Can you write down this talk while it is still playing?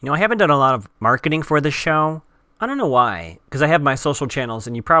I haven't done a lot of marketing for this show. I don't know why, because I have my social channels,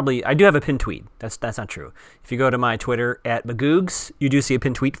 and I do have a pinned tweet. That's not true. If you go to my Twitter at Magoogs, you do see a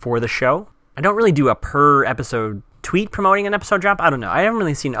pinned tweet for the show. I don't really do a per episode tweet promoting an episode drop. I don't know. I haven't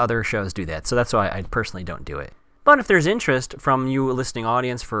really seen other shows do that, so that's why I personally don't do it. But if there's interest from you listening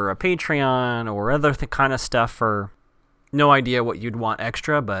audience for a Patreon or other kind of stuff, or no idea what you'd want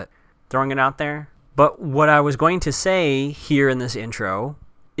extra, but throwing it out there. But what I was going to say here in this intro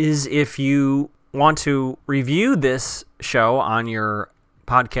is if you want to review this show on your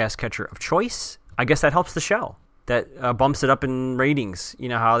podcast catcher of choice, I guess that helps the show. That bumps it up in ratings. You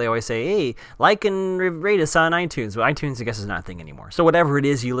know how they always say, hey, like and rate us on iTunes. Well, iTunes, I guess, is not a thing anymore. So whatever it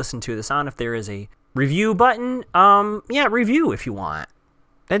is you listen to this on, if there is a review button, review if you want.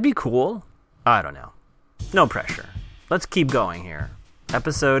 That'd be cool. I don't know. No pressure. Let's keep going here.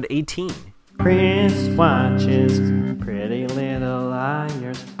 Episode 18. Chris watches Pretty Little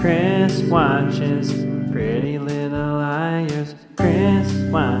Liars. Chris watches Pretty Little Liars. Chris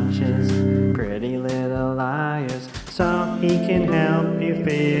watches Pretty Little Liars, so he can help you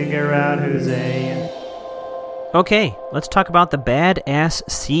figure out who's A. Okay, let's talk about the Badass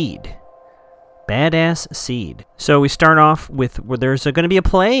Seed. Badass Seed. So we start off with where there's going to be a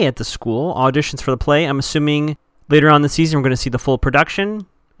play at the school, auditions for the play. I'm assuming later on in the season we're going to see the full production.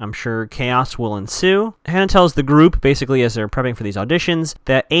 I'm sure chaos will ensue. Hannah tells the group, basically as they're prepping for these auditions,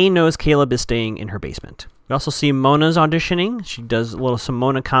 that A knows Caleb is staying in her basement. We also see Mona's auditioning. She does some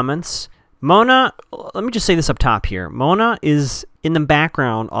Mona comments. Mona, let me just say this up top here. Mona is in the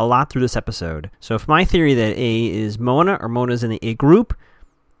background a lot through this episode. So if my theory that A is Mona or Mona's in the A group,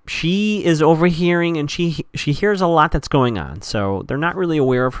 she is overhearing and she hears a lot that's going on. So they're not really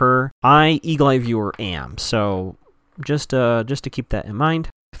aware of her. I, Eagle Eye Viewer, am. So just to keep that in mind.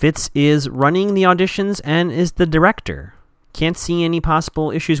 Fitz is running the auditions and is the director. Can't see any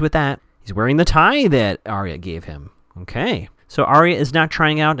possible issues with that. He's wearing the tie that Aria gave him. Okay. So Aria is not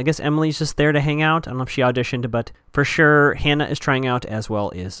trying out. I guess Emily's just there to hang out. I don't know if she auditioned, but for sure Hannah is trying out as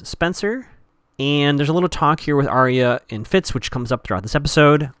well as Spencer. And there's a little talk here with Aria and Fitz, which comes up throughout this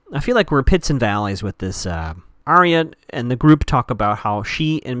episode. I feel like we're pits and valleys with this. Aria and the group talk about how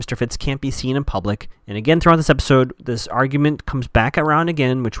she and Mr. Fitz can't be seen in public. And again, throughout this episode, this argument comes back around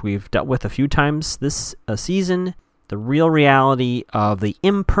again, which we've dealt with a few times this season. The real reality of the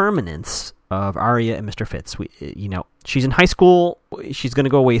impermanence of Aria and Mr. Fitz. She's in high school. She's going to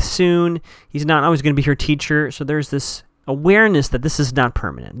go away soon. He's not always going to be her teacher. So there's this awareness that this is not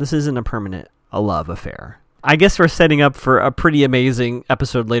permanent. This isn't a permanent love affair. I guess we're setting up for a pretty amazing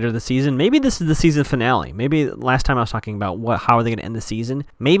episode later this season. Maybe this is the season finale. Maybe last time I was talking about how are they going to end the season.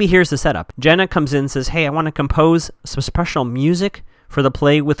 Maybe here's the setup. Jenna comes in and says, hey, I want to compose some special music for the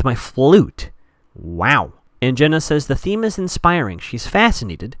play with my flute. Wow. And Jenna says the theme is inspiring. She's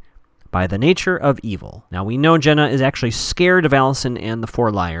fascinated by the nature of evil. Now, we know Jenna is actually scared of Allison and the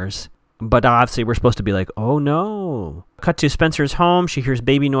Four Liars. But obviously, we're supposed to be like, oh no. Cut to Spencer's home. She hears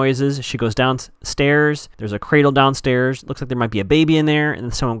baby noises. She goes downstairs. There's a cradle downstairs. Looks like there might be a baby in there. And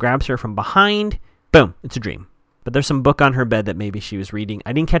then someone grabs her from behind. Boom. It's a dream. But there's some book on her bed that maybe she was reading.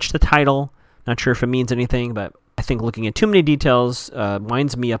 I didn't catch the title. Not sure if it means anything, but I think looking at too many details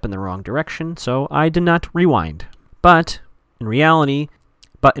winds me up in the wrong direction. So I did not rewind. But in reality,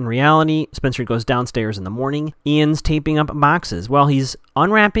 Spencer goes downstairs in the morning. Ian's taping up boxes. Well, he's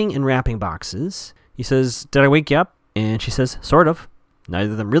unwrapping and wrapping boxes. He says, did I wake you up? And she says, sort of.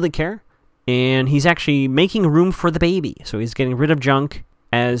 Neither of them really care. And he's actually making room for the baby. So he's getting rid of junk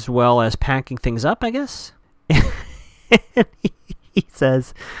as well as packing things up, I guess. He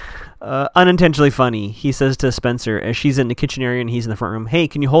says, unintentionally funny, he says to Spencer as she's in the kitchen area and he's in the front room, hey,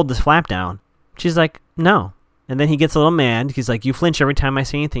 can you hold this flap down? She's like, no. And then he gets a little mad. He's like, you flinch every time I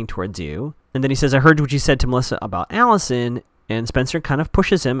say anything towards you. And then he says, I heard what you said to Melissa about Allison. And Spencer kind of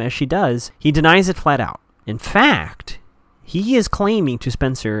pushes him as she does. He denies it flat out. In fact, he is claiming to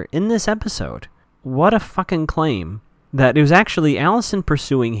Spencer in this episode, what a fucking claim, that it was actually Allison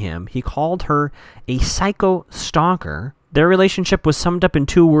pursuing him. He called her a psycho stalker. Their relationship was summed up in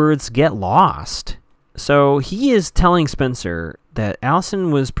 2 words, get lost. So he is telling Spencer that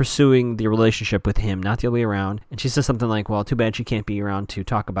Allison was pursuing the relationship with him, not the other way around. And she says something like, well, too bad she can't be around to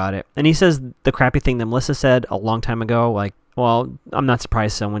talk about it. And he says the crappy thing that Melissa said a long time ago, like, well, I'm not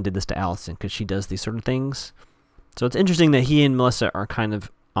surprised someone did this to Allison because she does these sort of things. So it's interesting that he and Melissa are kind of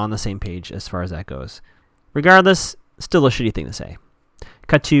on the same page as far as that goes. Regardless, still a shitty thing to say.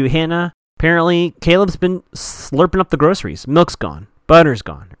 Cut to Hannah. Apparently, Caleb's been slurping up the groceries. Milk's gone. Butter's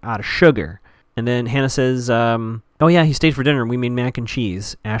gone. Out of sugar. And then Hannah says, oh yeah, he stayed for dinner. We made mac and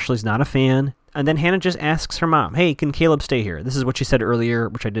cheese. Ashley's not a fan. And then Hannah just asks her mom, hey, can Caleb stay here? This is what she said earlier,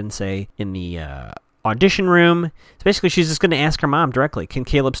 which I didn't say in the audition room. So basically, she's just going to ask her mom directly, can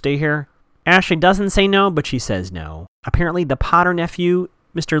Caleb stay here? Ashley doesn't say no, but she says no. Apparently, the Potter nephew,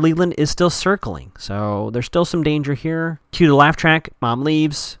 Mr. Leland, is still circling. So there's still some danger here. Cue the laugh track. Mom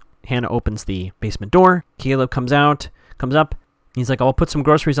leaves. Hannah opens the basement door. Caleb comes up. He's like, I'll put some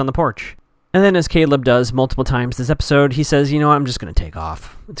groceries on the porch. And then as Caleb does multiple times this episode, he says, you know what, I'm just going to take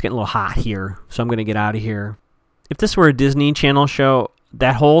off. It's getting a little hot here, so I'm going to get out of here. If this were a Disney Channel show,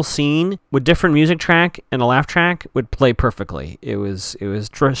 that whole scene with different music track and a laugh track would play perfectly. It was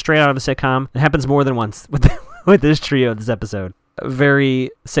straight out of a sitcom. It happens more than once with this trio this episode.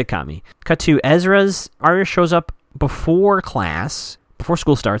 Very sitcom-y. Cut to Arya shows up before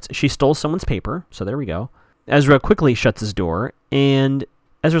school starts. She stole someone's paper, so there we go. Ezra quickly shuts his door, and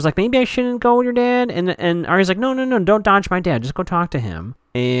Ezra's like, maybe I shouldn't go with your dad? And Arya's like, no, don't dodge my dad. Just go talk to him.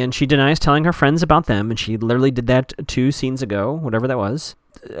 And she denies telling her friends about them, and she literally did that 2 scenes ago, whatever that was.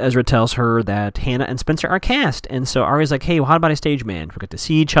 Ezra tells her that Hannah and Spencer are cast, and so Arya's like, hey, well, how about a stage man? We get to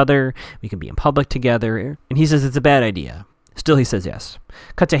see each other. We can be in public together. And he says it's a bad idea. Still, he says yes.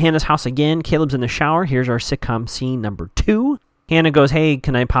 Cut to Hannah's house again. Caleb's in the shower. Here's our sitcom scene number 2. Hannah goes, hey,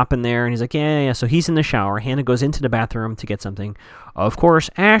 can I pop in there? And he's like, yeah. So he's in the shower. Hannah goes into the bathroom to get something. Of course,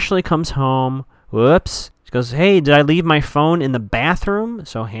 Ashley comes home. Whoops. She goes, hey, did I leave my phone in the bathroom?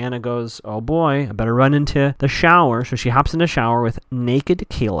 So Hannah goes, oh boy, I better run into the shower. So she hops in the shower with naked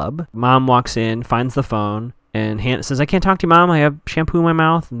Caleb. Mom walks in, finds the phone, and Hannah says, I can't talk to you, Mom. I have shampoo in my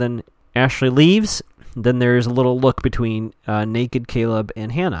mouth. And then Ashley leaves. Then there's a little look between naked Caleb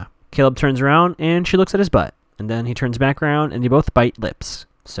and Hannah. Caleb turns around, and she looks at his butt. And then he turns back around, and they both bite lips.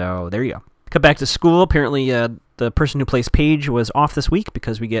 So there you go. Cut back to school. Apparently, the person who plays Paige was off this week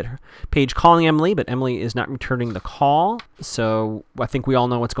because we get Paige calling Emily, but Emily is not returning the call. So I think we all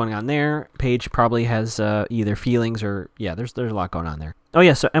know what's going on there. Paige probably has either feelings or, yeah, there's a lot going on there. Oh,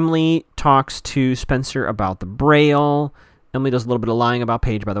 yeah, so Emily talks to Spencer about the Braille. Emily does a little bit of lying about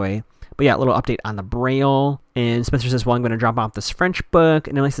Paige, by the way. But yeah, a little update on the Braille. And Spencer says, well, I'm going to drop off this French book.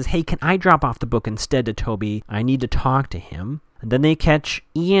 And Emily says, hey, can I drop off the book instead to Toby? I need to talk to him. And then they catch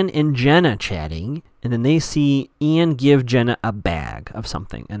Ian and Jenna chatting. And then they see Ian give Jenna a bag of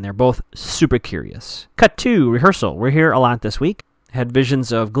something. And they're both super curious. Cut to rehearsal. We're here a lot this week. Had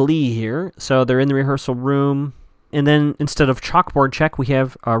visions of Glee here. So they're in the rehearsal room. And then instead of chalkboard check, we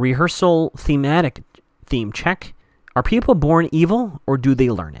have a rehearsal thematic theme check. Are people born evil, or do they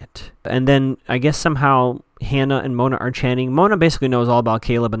learn it? And then I guess somehow Hannah and Mona are chatting. Mona basically knows all about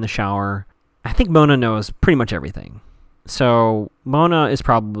Caleb in the shower. I think Mona knows pretty much everything. So Mona is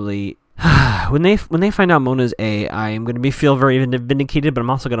probably... when they find out Mona's A, I am going to feel very vindicated, but I'm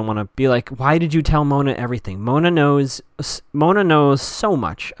also going to want to be like, why did you tell Mona everything? Mona knows so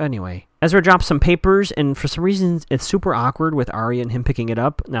much. Anyway, Ezra drops some papers, and for some reason, it's super awkward with Arya and him picking it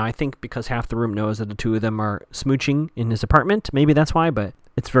up. Now, I think because half the room knows that the two of them are smooching in his apartment. Maybe that's why, but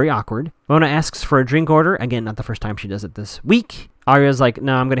it's very awkward. Mona asks for a drink order. Again, not the first time she does it this week. Arya's like,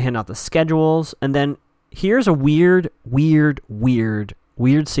 no, I'm going to hand out the schedules. And then here's a weird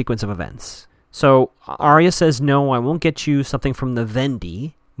sequence of events. So Arya says, no, I won't get you something from the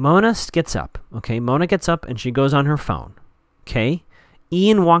Vendy. Mona gets up. Okay, Mona gets up and she goes on her phone. Okay,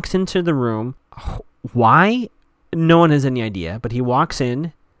 Ian walks into the room. Why? No one has any idea, but he walks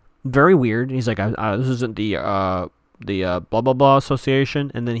in. Very weird. He's like, this isn't the blah, blah, blah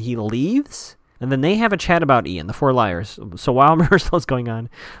association. And then he leaves. And then they have a chat about Ian, the four liars. So while rehearsal is going on,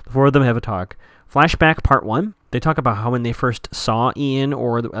 the four of them have a talk. Flashback part 1. They talk about how when they first saw Ian,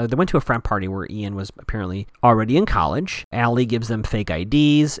 or they went to a frat party where Ian was apparently already in college. Allie gives them fake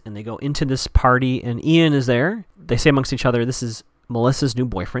IDs, and they go into this party, and Ian is there. They say amongst each other, this is Melissa's new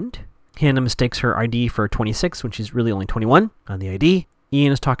boyfriend. Hannah mistakes her ID for 26 when she's really only 21 on the ID.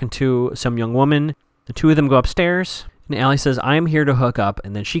 Ian is talking to some young woman. The two of them go upstairs, and Allie says, I'm here to hook up,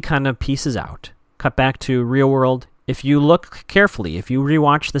 and then she kind of pieces out. Cut back to real world. If you look carefully, if you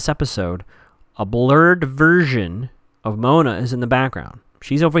rewatch this episode, a blurred version of Mona is in the background.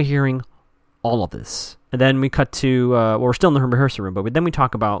 She's overhearing all of this. And then we cut to, we're still in the rehearsal room, but then we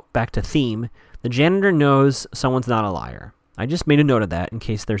talk about, back to theme, the janitor knows someone's not a liar. I just made a note of that in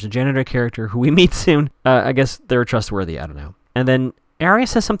case there's a janitor character who we meet soon. I guess they're trustworthy, I don't know. And then Arya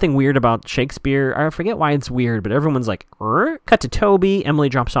says something weird about Shakespeare. I forget why it's weird, but everyone's like, Cut to Toby. Emily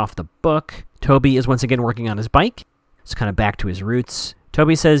drops off the book. Toby is once again working on his bike. It's kind of back to his roots.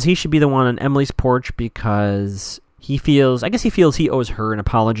 Toby says he should be the one on Emily's porch because he feels he owes her an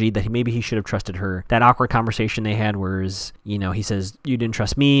apology, that maybe he should have trusted her. That awkward conversation they had where, he says, you didn't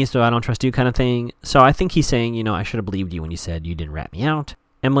trust me, so I don't trust you kind of thing. So I think he's saying, I should have believed you when you said you didn't rat me out.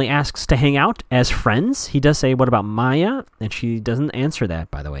 Emily asks to hang out as friends. He does say, what about Maya? And she doesn't answer that,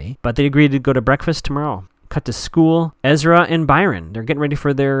 by the way. But they agree to go to breakfast tomorrow. Cut to school. Ezra and Byron. They're getting ready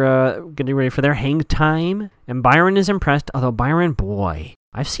for their hang time. And Byron is impressed. Although Byron, boy,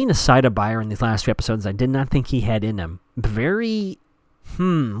 I've seen a side of Byron these last few episodes I did not think he had in him. Very,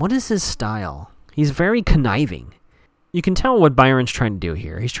 what is his style? He's very conniving. You can tell what Byron's trying to do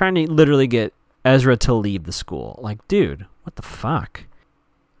here. He's trying to literally get Ezra to leave the school. Like, dude, what the fuck?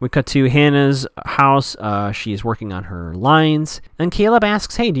 We cut to Hannah's house. She's working on her lines. And Caleb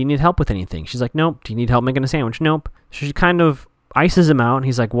asks, hey, do you need help with anything? She's like, nope. Do you need help making a sandwich? Nope. So she kind of ices him out. And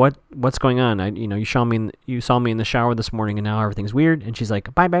he's like, what's going on? You saw me in the shower this morning and now everything's weird. And she's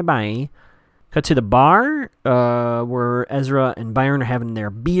like, bye. Cut to the bar where Ezra and Byron are having their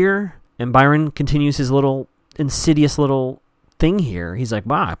beer. And Byron continues his little insidious little thing here. He's like,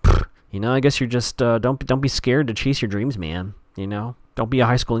 wow, I guess you're just, don't be scared to chase your dreams, man. Don't be a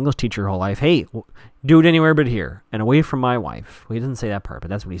high school English teacher your whole life. Hey, do it anywhere but here and away from my wife. Well, he doesn't say that part, but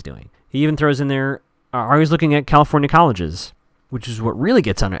that's what he's doing. He even throws in there, Ari's looking at California colleges, which is what really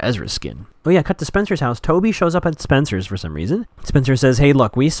gets under Ezra's skin. Oh yeah, cut to Spencer's house. Toby shows up at Spencer's for some reason. Spencer says, hey,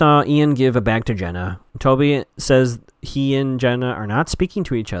 look, we saw Ian give a bag to Jenna. Toby says he and Jenna are not speaking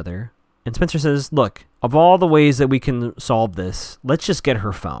to each other. And Spencer says, look, of all the ways that we can solve this, let's just get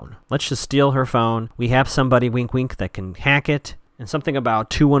her phone. Let's just steal her phone. We have somebody, wink, wink, that can hack it. And something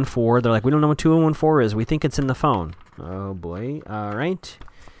about 214. They're like, we don't know what 214 is. We think it's in the phone. Oh, boy. All right.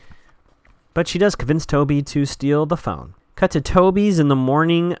 But she does convince Toby to steal the phone. Cut to Toby's in the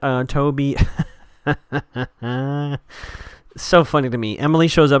morning. Toby. So funny to me. Emily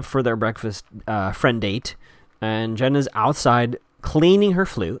shows up for their breakfast friend date. And Jenna's outside cleaning her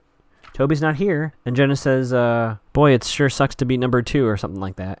flute. Toby's not here. And Jenna says, boy, it sure sucks to be number 2 or something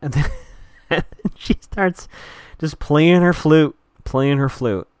like that. And then she starts just playing her flute.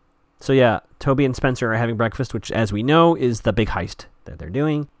 So yeah, Toby and Spencer are having breakfast, which, as we know, is the big heist that they're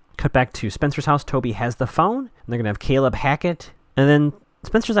doing. Cut back to Spencer's house. Toby has the phone, and they're going to have Caleb hack it. And then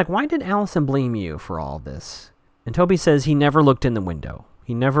Spencer's like, why did Allison blame you for all this? And Toby says he never looked in the window.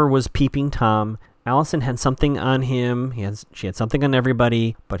 He never was peeping Tom. Allison had something on him. She had something on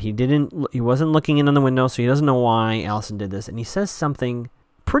everybody, but he wasn't looking in on the window, so he doesn't know why Allison did this. And he says something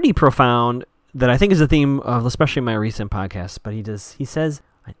pretty profound that I think is the theme of especially my recent podcast, but he says,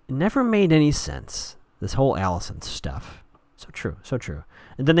 it never made any sense, this whole Allison stuff. So true.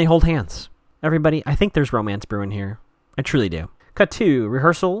 And then they hold hands. Everybody, I think there's romance brewing here. I truly do. Cut to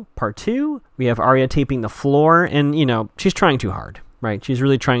rehearsal, part 2. We have Arya taping the floor, and, she's trying too hard, right? She's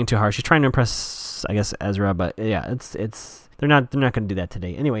really trying too hard. She's trying to impress, I guess, Ezra, but yeah, they're not going to do that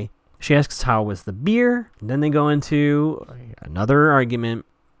today. Anyway, she asks how was the beer, and then they go into another argument.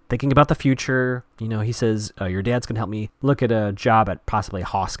 Thinking about the future, he says, your dad's going to help me look at a job at possibly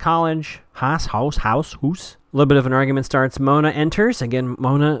Haas College. Haas. A little bit of an argument starts. Mona enters. Again,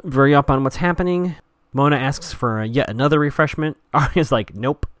 Mona very up on what's happening. Mona asks for yet another refreshment. Arya's like,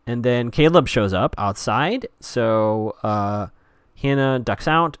 nope. And then Caleb shows up outside. So Hannah ducks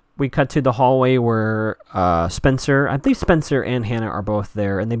out. We cut to the hallway where Spencer and Hannah are both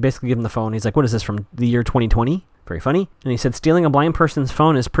there. And they basically give him the phone. He's like, what is this, from the year 2020? Very funny. And he said, stealing a blind person's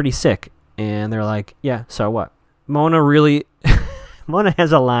phone is pretty sick. And they're like, yeah, so what? Mona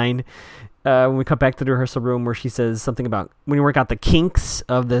has a line when we cut back to the rehearsal room where she says something about when you work out the kinks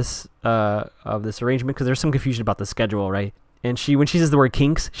of this arrangement, because there's some confusion about the schedule, right? And when she says the word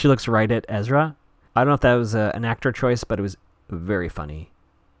kinks, she looks right at Ezra. I don't know if that was an actor choice, but it was very funny.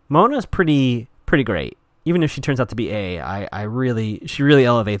 Mona's pretty great. Even if she turns out to be she really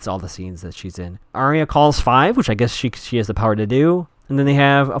elevates all the scenes that she's in. Arya calls 5, which I guess she has the power to do. And then they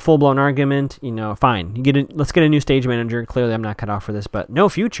have a full-blown argument. Fine. Let's get a new stage manager. Clearly I'm not cut off for this, but no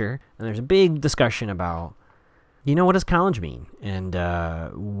future. And there's a big discussion about, what does college mean? And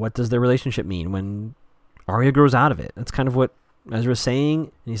what does their relationship mean when Arya grows out of it? That's kind of what Ezra's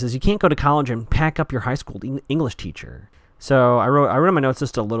saying. And he says, you can't go to college and pack up your high school English teacher. So I wrote in my notes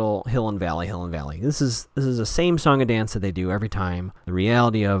just a little hill and valley. This is the same song and dance that they do every time. The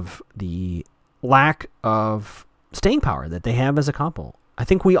reality of the lack of staying power that they have as a couple. I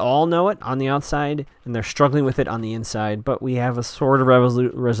think we all know it on the outside, and they're struggling with it on the inside, but we have a sort of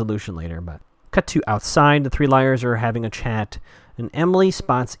resolution later. But cut to outside, the 3 liars are having a chat, and Emily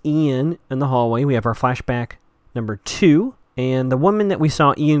spots Ian in the hallway. We have our flashback number 2. And the woman that we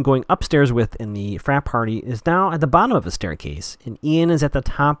saw Ian going upstairs with in the frat party is now at the bottom of the staircase. And Ian is at the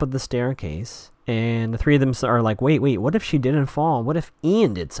top of the staircase. And the 3 of them are like, wait, what if she didn't fall? What if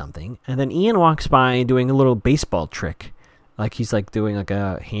Ian did something? And then Ian walks by doing a little baseball trick. Like he's like doing like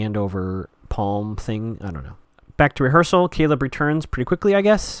a hand over palm thing. I don't know. Back to rehearsal, Caleb returns pretty quickly, I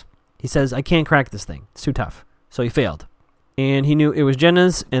guess. He says, I can't crack this thing. It's too tough. So he failed. And he knew it was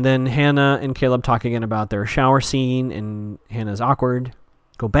Jenna's, and then Hannah and Caleb talk again about their shower scene, and Hannah's awkward.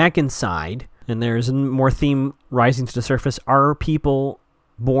 Go back inside, and there's more theme rising to the surface. Are people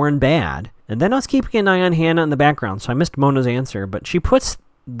born bad? And then I was keeping an eye on Hannah in the background, so I missed Mona's answer, but she puts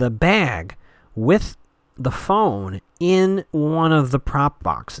the bag with the phone in one of the prop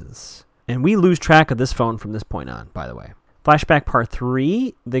boxes. And we lose track of this phone from this point on, by the way. Flashback part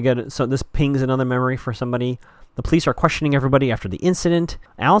 3, so this pings another memory for somebody. The police are questioning everybody after the incident.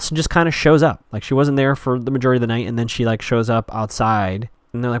 Allison just kind of shows up. Like, she wasn't there for the majority of the night, and then she, like, shows up outside.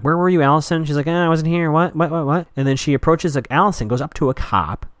 And they're like, where were you, Allison? She's like, I wasn't here. What? And then she approaches, like, Allison goes up to a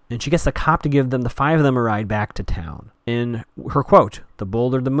cop, and she gets the cop to give them, the 5 of them, a ride back to town. In her quote, the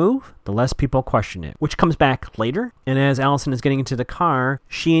bolder the move, the less people question it, which comes back later. And as Allison is getting into the car,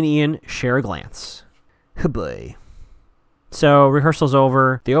 she and Ian share a glance. Oh boy. So rehearsal's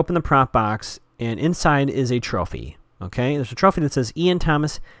over. They open the prop box, and inside is a trophy. Okay, there's a trophy that says Ian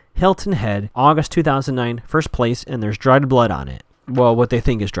Thomas, Hilton Head, August 2009, first place, and there's dried blood on it. Well, what they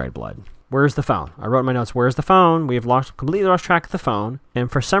think is dried blood. Where's the phone? I wrote in my notes, where's the phone? We have completely lost track of the phone.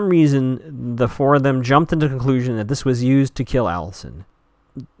 And for some reason, the 4 of them jumped into the conclusion that this was used to kill Allison.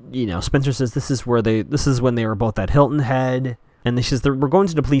 You know, Spencer says this is when they were both at Hilton Head. And he says, we're going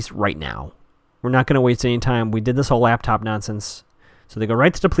to the police right now. We're not going to waste any time. We did this whole laptop nonsense. So they go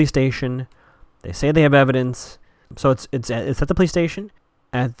right to the police station. They say they have evidence. So it's at the police station.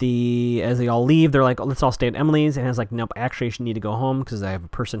 As they all leave, they're like, oh, let's all stay at Emily's. And I was like, nope, actually I should need to go home because I have a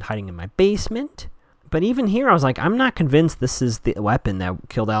person hiding in my basement. But even here, I was like, I'm not convinced this is the weapon that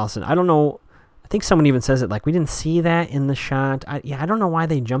killed Allison. I don't know. I think someone even says it, like, we didn't see that in the shot. I don't know why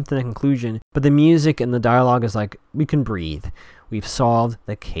they jumped to that conclusion. But the music and the dialogue is like, we can breathe. We've solved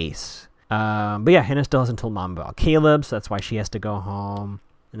the case. But yeah, Hannah still hasn't told Mom about Caleb, so that's why she has to go home.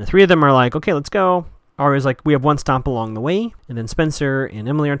 And the 3 of them are like, okay, let's go. Aria's like, we have one stop along the way. And then Spencer and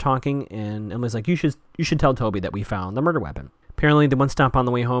Emily are talking, and Emily's like, you should tell Toby that we found the murder weapon. Apparently, the one stop on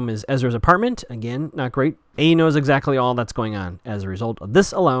the way home is Ezra's apartment. Again, not great. A knows exactly all that's going on. As a result of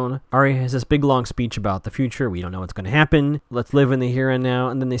this alone, Aria has this big, long speech about the future. We don't know what's going to happen. Let's live in the here and now.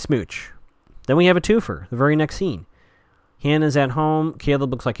 And then they smooch. Then we have a twofer, the very next scene. Hannah's at home. Caleb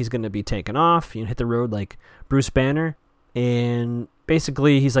looks like he's going to be taken off. Hit the road like Bruce Banner. And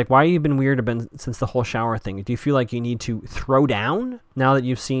basically, he's like, why have you been weird since the whole shower thing? Do you feel like you need to throw down now that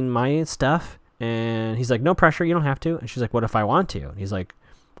you've seen my stuff? And he's like, no pressure, you don't have to. And she's like, what if I want to? And he's like,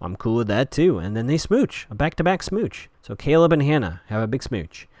 I'm cool with that too. And then they smooch, a back-to-back smooch. So Caleb and Hannah have a big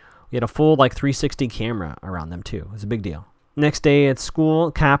smooch. We had a full 360 camera around them too. It was a big deal. Next day at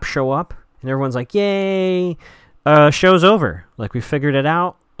school, cops show up, and everyone's like, yay, show's over. Like, we figured it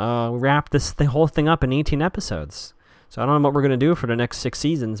out. We wrapped the whole thing up in 18 episodes. So I don't know what we're going to do for the next 6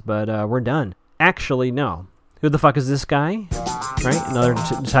 seasons, but we're done. Actually, no. Who the fuck is this guy? Right? Another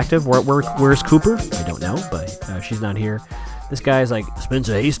detective. Where's Cooper? I don't know, but she's not here. This guy's like,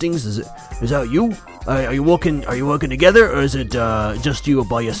 Spencer Hastings, is that you? Are you working together, or is it just you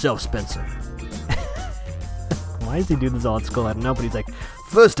by yourself, Spencer? Why does he do this all at school? I don't know, but he's like,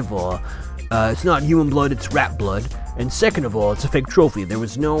 first of all, it's not human blood, it's rat blood. And second of all, it's a fake trophy. There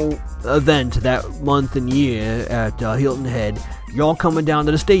was no event that month and year at Hilton Head. Y'all coming down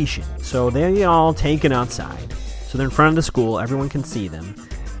to the station. So they're all taken outside. So they're in front of the school. Everyone can see them.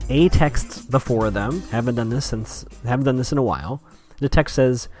 A texts the 4 of them. Haven't done this in a while. The text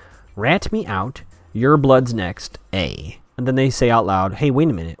says, rat me out. Your blood's next. A. And then they say out loud, hey, wait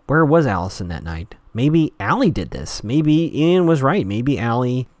a minute. Where was Allison that night? Maybe Allie did this. Maybe Ian was right. Maybe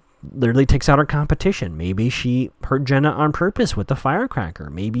Allie literally takes out her competition. Maybe she hurt Jenna on purpose with the firecracker.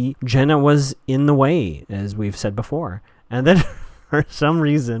 Maybe Jenna was in the way, as we've said before. And then for some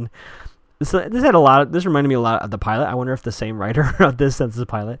reason, this reminded me a lot of the pilot. I wonder if the same writer of this sends the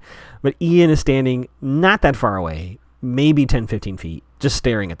pilot. But Ian is standing not that far away, maybe 10, 15 feet, just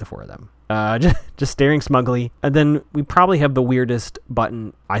staring at the 4 of them. Just staring smugly. And then we probably have the weirdest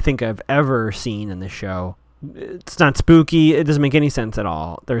button I think I've ever seen in this show. It's not spooky. It doesn't make any sense at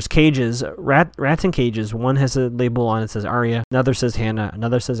all. There's cages, rats in cages. One has a label on it that says Aria. Another says Hannah.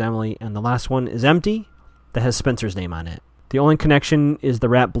 Another says Emily. And the last one is empty that has Spencer's name on it. The only connection is the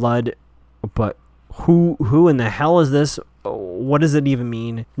rat blood. But who in the hell is this? What does it even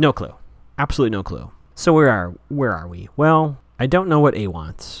mean? No clue. Absolutely no clue. So where are we? Well, I don't know what A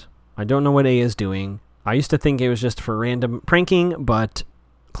wants. I don't know what A is doing. I used to think it was just for random pranking, but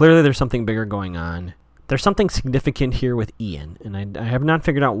clearly there's something bigger going on. There's something significant here with Ian, and I have not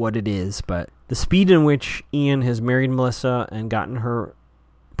figured out what it is, but the speed in which Ian has married Melissa and gotten her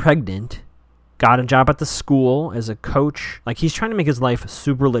pregnant got a job at the school as a coach. Like, he's trying to make his life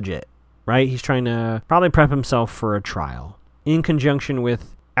super legit, right? He's trying to probably prep himself for a trial in conjunction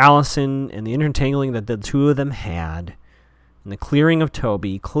with Allison and the intertangling that the two of them had and the clearing of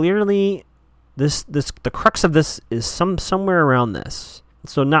Toby. Clearly, the crux of this is somewhere around this.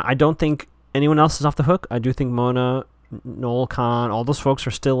 So I don't think anyone else is off the hook. I do think Mona, Noel Khan, all those folks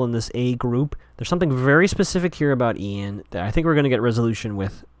are still in this A group. There's something very specific here about Ian that I think we're going to get resolution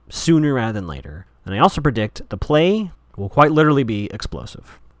with sooner rather than later. And I also predict the play will quite literally be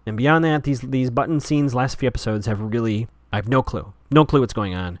explosive. And beyond that, these button scenes last few episodes have really, I have no clue what's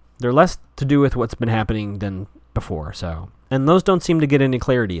going on. They're less to do with what's been happening than before, so. And those don't seem to get any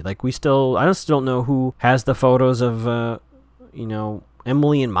clarity. Like, I just don't know who has the photos of,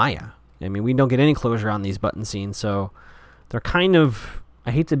 Emily and Maya. I mean, we don't get any closure on these button scenes, so they're kind of,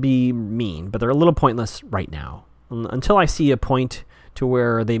 I hate to be mean, but they're a little pointless right now. Until I see a point to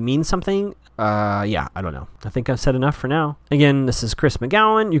where they mean something, I don't know. I think I've said enough for now. Again, this is Chris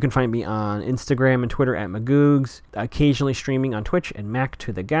McGowan. You can find me on Instagram and Twitter at Magoogs, occasionally streaming on Twitch and Mac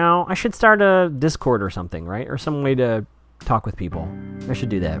to the Gow. I should start a Discord or something, right? Or some way to talk with people. I should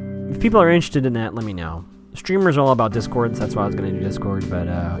do that. If people are interested in that, let me know. Streamers are all about Discord, so that's why I was going to do Discord, but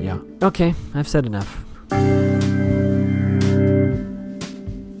yeah. Okay, I've said enough.